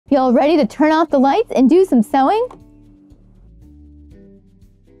Y'all ready to turn off the lights and do some sewing?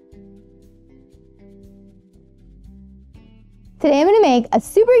 Today I'm gonna make a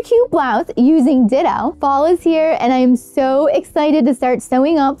super cute blouse using Ditto. Fall is here and I am so excited to start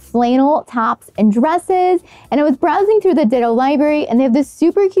sewing up flannel tops and dresses. And I was browsing through the Ditto library and they have this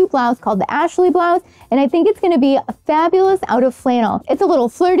super cute blouse called the Ashley blouse. And I think it's gonna be fabulous out of flannel. It's a little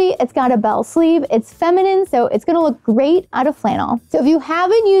flirty, it's got a bell sleeve, it's feminine, so it's gonna look great out of flannel. So if you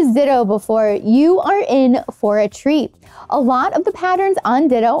haven't used Ditto before, you are in for a treat. A lot of the patterns on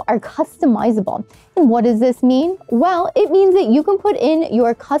Ditto are customizable. And what does this mean? Well, it means that you can put in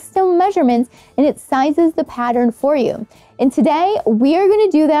your custom measurements and it sizes the pattern for you. And today we are going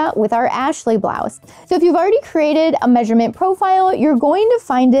to do that with our Ashley blouse. So if you've already created a measurement profile, you're going to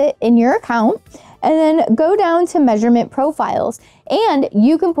find it in your account and then go down to measurement profiles. And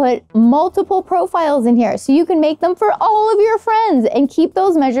you can put multiple profiles in here so you can make them for all of your friends and keep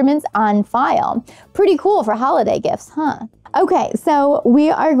those measurements on file. Pretty cool for holiday gifts, huh? Okay, so we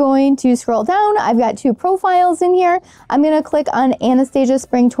are going to scroll down. I've got 2 profiles in here. I'm gonna click on Anastasia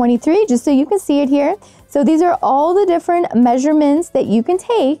Spring 23 just so you can see it here. So these are all the different measurements that you can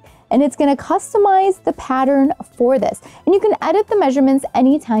take and it's gonna customize the pattern for this. And you can edit the measurements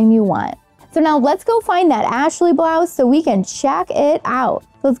anytime you want. So now let's go find that Ashley blouse so we can check it out.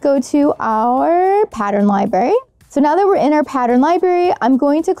 Let's go to our pattern library. So now that we're in our pattern library, I'm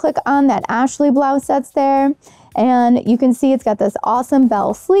going to click on that Ashley blouse that's there. And you can see it's got this awesome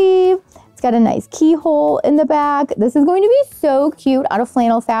bell sleeve. It's got a nice keyhole in the back. This is going to be so cute out of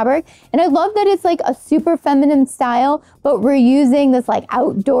flannel fabric. And I love that it's like a super feminine style, but we're using this like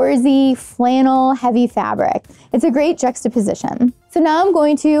outdoorsy flannel heavy fabric. It's a great juxtaposition. So now I'm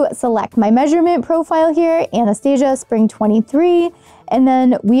going to select my measurement profile here, Anastasia Spring 23, and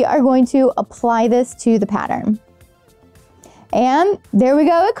then we are going to apply this to the pattern. And there we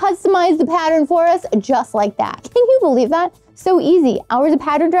go, it customized the pattern for us just like that. Can you believe that? So easy. Hours of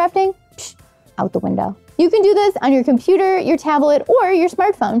pattern drafting, psh, out the window. You can do this on your computer, your tablet, or your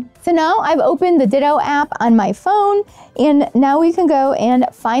smartphone. So now I've opened the Ditto app on my phone, and now we can go and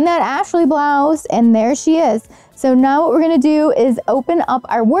find that Ashley blouse, and there she is. So now what we're gonna do is open up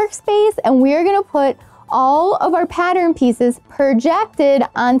our workspace, and we're gonna put all of our pattern pieces projected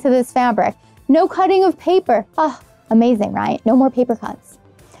onto this fabric. No cutting of paper. Oh, amazing, right? No more paper cuts.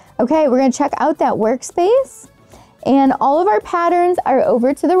 Okay, we're gonna check out that workspace and all of our patterns are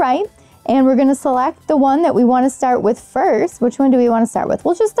over to the right and we're gonna select the one that we wanna start with first. Which one do we wanna start with?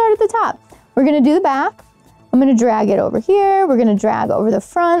 We'll just start at the top. We're gonna do the back. I'm gonna drag it over here. We're gonna drag over the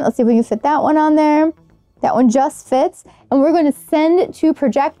front. Let's see if we can fit that one on there. That one just fits. And we're gonna send to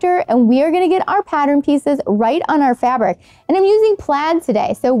Projector and we are gonna get our pattern pieces right on our fabric. And I'm using plaid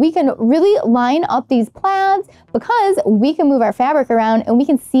today, so we can really line up these plaids because we can move our fabric around and we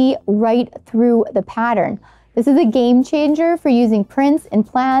can see right through the pattern. This is a game changer for using prints and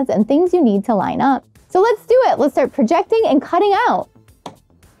plaids and things you need to line up. So let's do it. Let's start projecting and cutting out.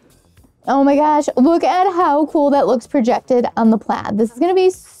 Oh my gosh, look at how cool that looks projected on the plaid. This is gonna be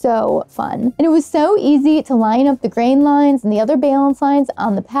so fun. And it was so easy to line up the grain lines and the other balance lines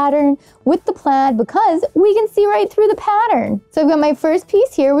on the pattern with the plaid because we can see right through the pattern. So I've got my first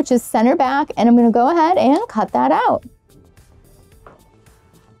piece here, which is center back, and I'm gonna go ahead and cut that out.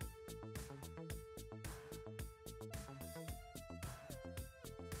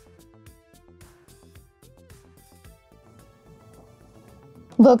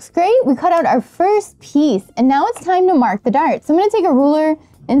 Looks great. We cut out our first piece and now it's time to mark the dart. So I'm gonna take a ruler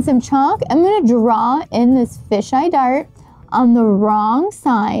and some chalk. I'm gonna draw in this fisheye dart on the wrong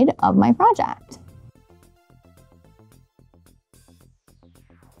side of my project.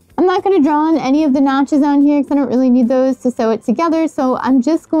 I'm not gonna draw on any of the notches on here because I don't really need those to sew it together. So I'm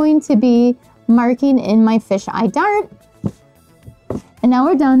just going to be marking in my fisheye dart. And now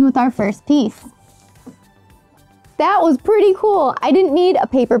we're done with our first piece. That was pretty cool. I didn't need a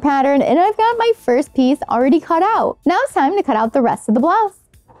paper pattern and I've got my first piece already cut out. Now it's time to cut out the rest of the blouse.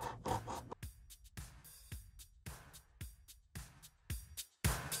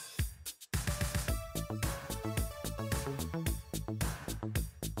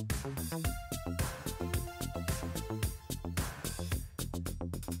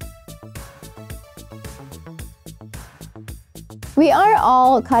 We are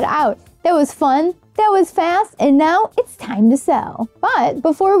all cut out. That was fun. That was fast, and now it's time to sew. But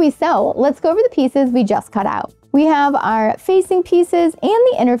before we sew, let's go over the pieces we just cut out. We have our facing pieces and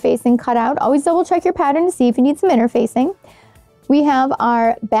the interfacing cut out. Always double check your pattern to see if you need some interfacing. We have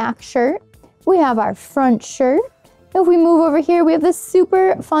our back shirt. We have our front shirt. If we move over here, we have this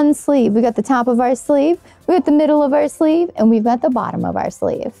super fun sleeve. We got the top of our sleeve, we got the middle of our sleeve, and we've got the bottom of our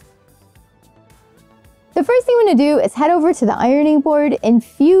sleeve. The first thing I'm going to do is head over to the ironing board and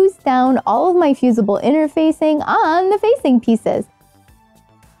fuse down all of my fusible interfacing on the facing pieces.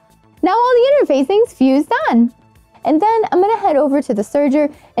 Now all the interfacing's fused on. And then I'm going to head over to the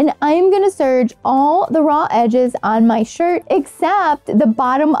serger and I'm going to serge all the raw edges on my shirt except the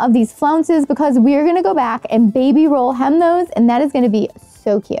bottom of these flounces because we're going to go back and baby roll hem those, and that is going to be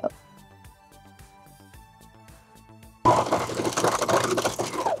so cute.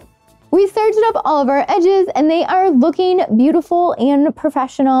 We serged up all of our edges and they are looking beautiful and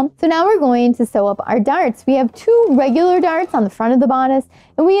professional. So now we're going to sew up our darts. We have 2 regular darts on the front of the bodice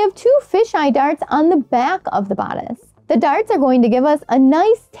and we have 2 fisheye darts on the back of the bodice. The darts are going to give us a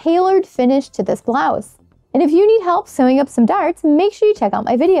nice tailored finish to this blouse. And if you need help sewing up some darts, make sure you check out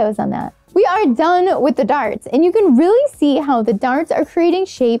my videos on that. We are done with the darts and you can really see how the darts are creating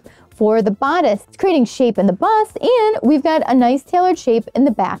shape for the bodice. It's creating shape in the bust and we've got a nice tailored shape in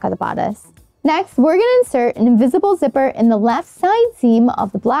the back of the bodice. Next, we're going to insert an invisible zipper in the left side seam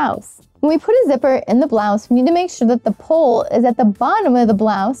of the blouse. When we put a zipper in the blouse, we need to make sure that the pole is at the bottom of the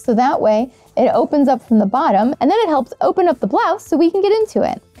blouse so that way it opens up from the bottom and then it helps open up the blouse so we can get into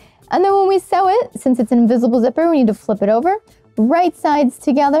it. And then when we sew it, since it's an invisible zipper, we need to flip it over, right sides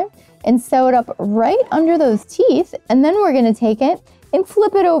together, and sew it up right under those teeth. And then we're going to take it and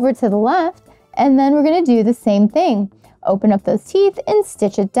flip it over to the left, and then we're going to do the same thing. Open up those teeth and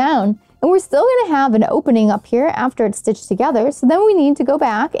stitch it down. And we're still going to have an opening up here after it's stitched together, so then we need to go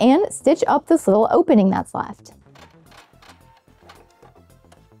back and stitch up this little opening that's left.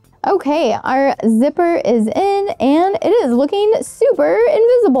 Okay, our zipper is in and it is looking super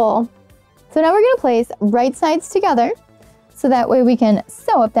invisible. So now we're going to place right sides together so that way we can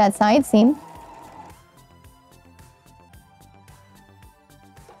sew up that side seam.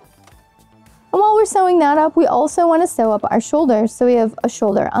 And while we're sewing that up, we also want to sew up our shoulders. So we have a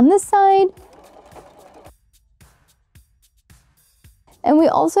shoulder on this side. And we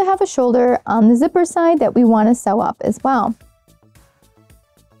also have a shoulder on the zipper side that we want to sew up as well.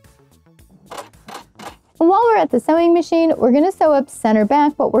 And while we're at the sewing machine, we're going to sew up center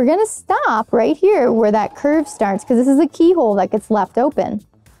back, but we're going to stop right here where that curve starts because this is a keyhole that gets left open.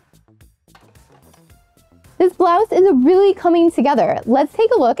 This blouse is really coming together. Let's take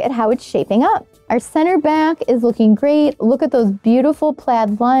a look at how it's shaping up. Our center back is looking great. Look at those beautiful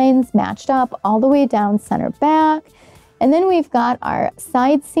plaid lines matched up all the way down center back. And then we've got our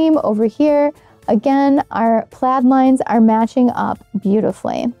side seam over here. Again, our plaid lines are matching up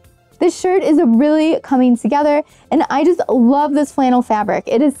beautifully. This shirt is really coming together and I just love this flannel fabric.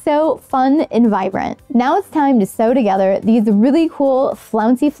 It is so fun and vibrant. Now it's time to sew together these really cool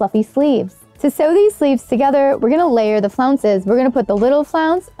flouncy fluffy sleeves. To sew these sleeves together, we're going to layer the flounces. We're going to put the little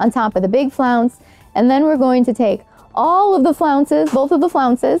flounce on top of the big flounce, and then we're going to take all of the flounces, both of the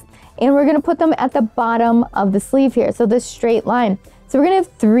flounces, and we're going to put them at the bottom of the sleeve here, so this straight line. So we're going to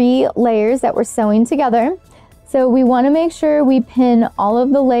have 3 layers that we're sewing together. So we want to make sure we pin all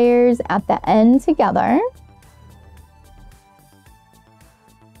of the layers at the end together.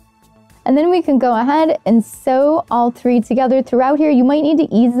 And then we can go ahead and sew all 3 together throughout here. You might need to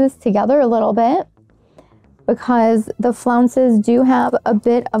ease this together a little bit because the flounces do have a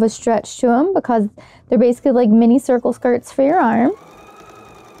bit of a stretch to them because they're basically like mini circle skirts for your arm.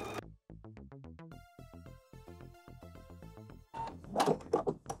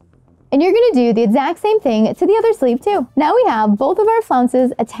 And you're going to do the exact same thing to the other sleeve too. Now we have both of our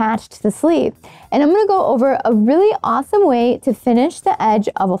flounces attached to the sleeve. And I'm going to go over a really awesome way to finish the edge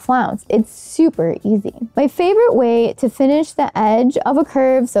of a flounce. It's super easy. My favorite way to finish the edge of a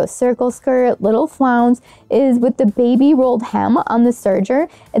curve, so circle skirt, little flounce, is with the baby rolled hem on the serger.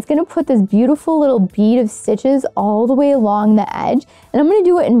 It's going to put this beautiful little bead of stitches all the way along the edge. And I'm going to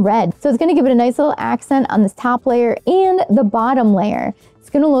do it in red. So it's going to give it a nice little accent on this top layer and the bottom layer. It's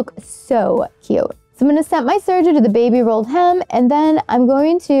going to look so cute. So I'm going to set my serger to the baby rolled hem and then I'm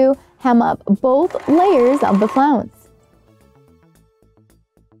going to hem up both layers of the flounce.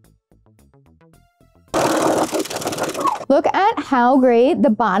 Look at how great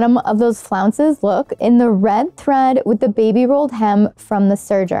the bottom of those flounces look in the red thread with the baby rolled hem from the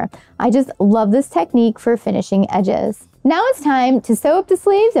serger. I just love this technique for finishing edges. Now it's time to sew up the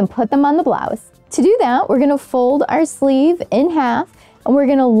sleeves and put them on the blouse. To do that, we're going to fold our sleeve in half and we're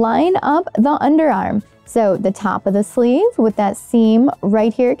going to line up the underarm. So the top of the sleeve with that seam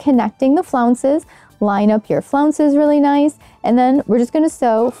right here connecting the flounces, line up your flounces really nice, and then we're just going to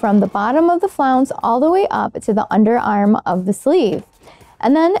sew from the bottom of the flounce all the way up to the underarm of the sleeve.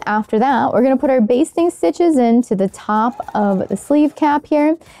 And then after that, we're gonna put our basting stitches into the top of the sleeve cap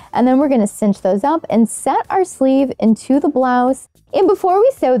here. And then we're gonna cinch those up and set our sleeve into the blouse. And before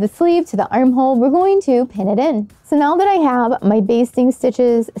we sew the sleeve to the armhole, we're going to pin it in. So now that I have my basting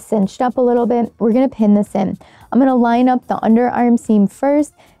stitches cinched up a little bit, we're gonna pin this in. I'm gonna line up the underarm seam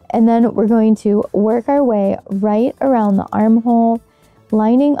first, and then we're going to work our way right around the armhole,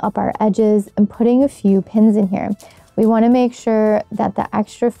 lining up our edges and putting a few pins in here. We want to make sure that the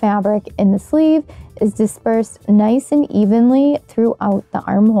extra fabric in the sleeve is dispersed nice and evenly throughout the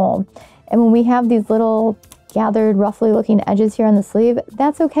armhole. And when we have these little gathered, roughly looking edges here on the sleeve,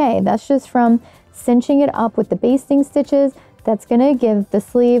 that's okay. That's just from cinching it up with the basting stitches. That's going to give the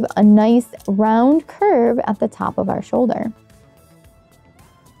sleeve a nice round curve at the top of our shoulder.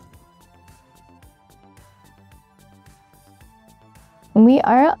 And we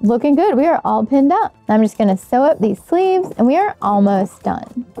are looking good. We are all pinned up. I'm just gonna sew up these sleeves and we are almost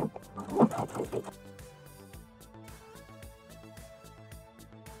done.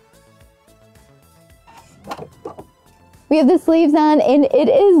 We have the sleeves on and it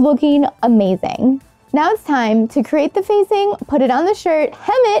is looking amazing. Now it's time to create the facing, put it on the shirt,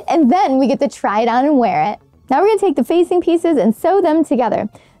 hem it, and then we get to try it on and wear it. Now we're gonna take the facing pieces and sew them together.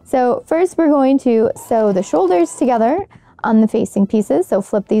 So first we're going to sew the shoulders together on the facing pieces, so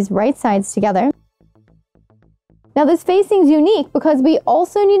flip these right sides together. Now this facing is unique because we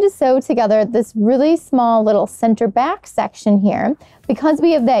also need to sew together this really small little center back section here because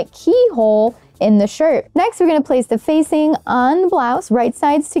we have that keyhole in the shirt. Next, we're gonna place the facing on the blouse, right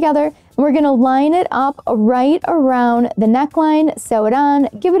sides together, and we're gonna line it up right around the neckline, sew it on,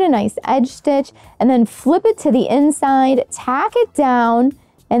 give it a nice edge stitch, and then flip it to the inside, tack it down,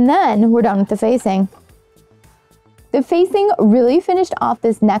 and then we're done with the facing. The facing really finished off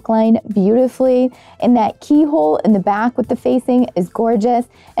this neckline beautifully, and that keyhole in the back with the facing is gorgeous.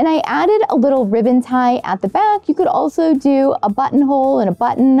 And I added a little ribbon tie at the back. You could also do a buttonhole and a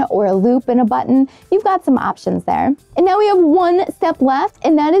button or a loop and a button. You've got some options there. And now we have one step left,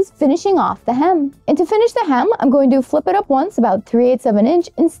 and that is finishing off the hem. And to finish the hem, I'm going to flip it up once, about 3/8 of an inch,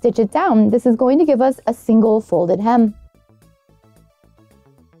 and stitch it down. This is going to give us a single folded hem.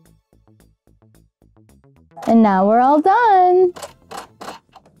 And now we're all done.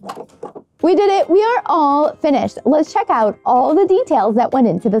 We did it. We are all finished. Let's check out all the details that went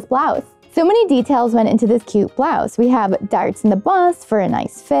into this blouse. So many details went into this cute blouse. We have darts in the bust for a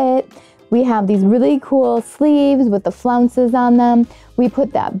nice fit. We have these really cool sleeves with the flounces on them. We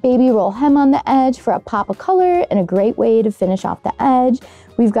put that baby roll hem on the edge for a pop of color and a great way to finish off the edge.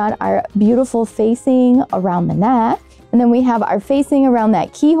 We've got our beautiful facing around the neck. And then we have our facing around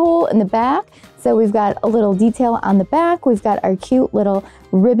that keyhole in the back. So we've got a little detail on the back. We've got our cute little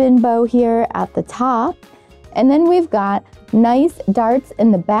ribbon bow here at the top. And then we've got nice darts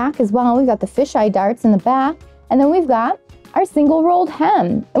in the back as well. We've got the fisheye darts in the back. And then we've got our single rolled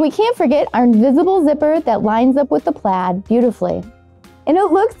hem. And we can't forget our invisible zipper that lines up with the plaid beautifully. And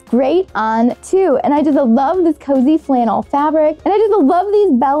it looks great on too. And I just love this cozy flannel fabric. And I just love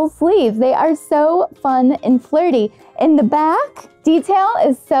these bell sleeves. They are so fun and flirty. In the back, detail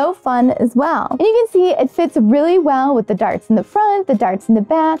is so fun as well. And you can see it fits really well with the darts in the front, the darts in the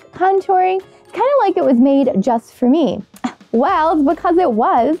back, contouring. It's kind of like it was made just for me. Well, it's because it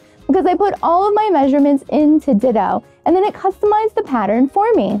was, because I put all of my measurements into Ditto, and then it customized the pattern for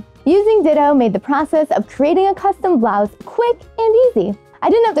me. Using Ditto made the process of creating a custom blouse quick and easy. I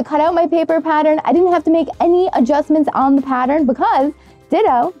didn't have to cut out my paper pattern. I didn't have to make any adjustments on the pattern because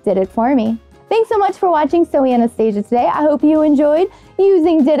Ditto did it for me. Thanks so much for watching Sew Anastasia today. I hope you enjoyed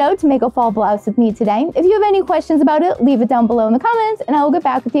using Ditto to make a fall blouse with me today. If you have any questions about it, leave it down below in the comments and I will get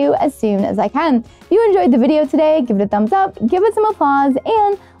back with you as soon as I can. If you enjoyed the video today, give it a thumbs up, give it some applause,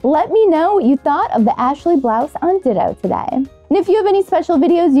 and let me know what you thought of the Ashley blouse on Ditto today. And if you have any special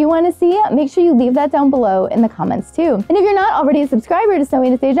videos you want to see, make sure you leave that down below in the comments too. And if you're not already a subscriber to Sew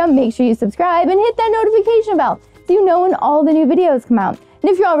Anastasia, make sure you subscribe and hit that notification bell so you know when all the new videos come out. And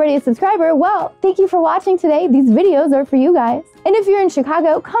if you're already a subscriber, well, thank you for watching today. These videos are for you guys. And if you're in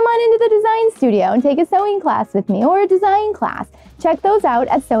Chicago, come on into the design studio and take a sewing class with me or a design class. Check those out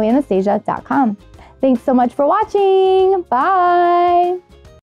at sewanastasia.com. Thanks so much for watching. Bye.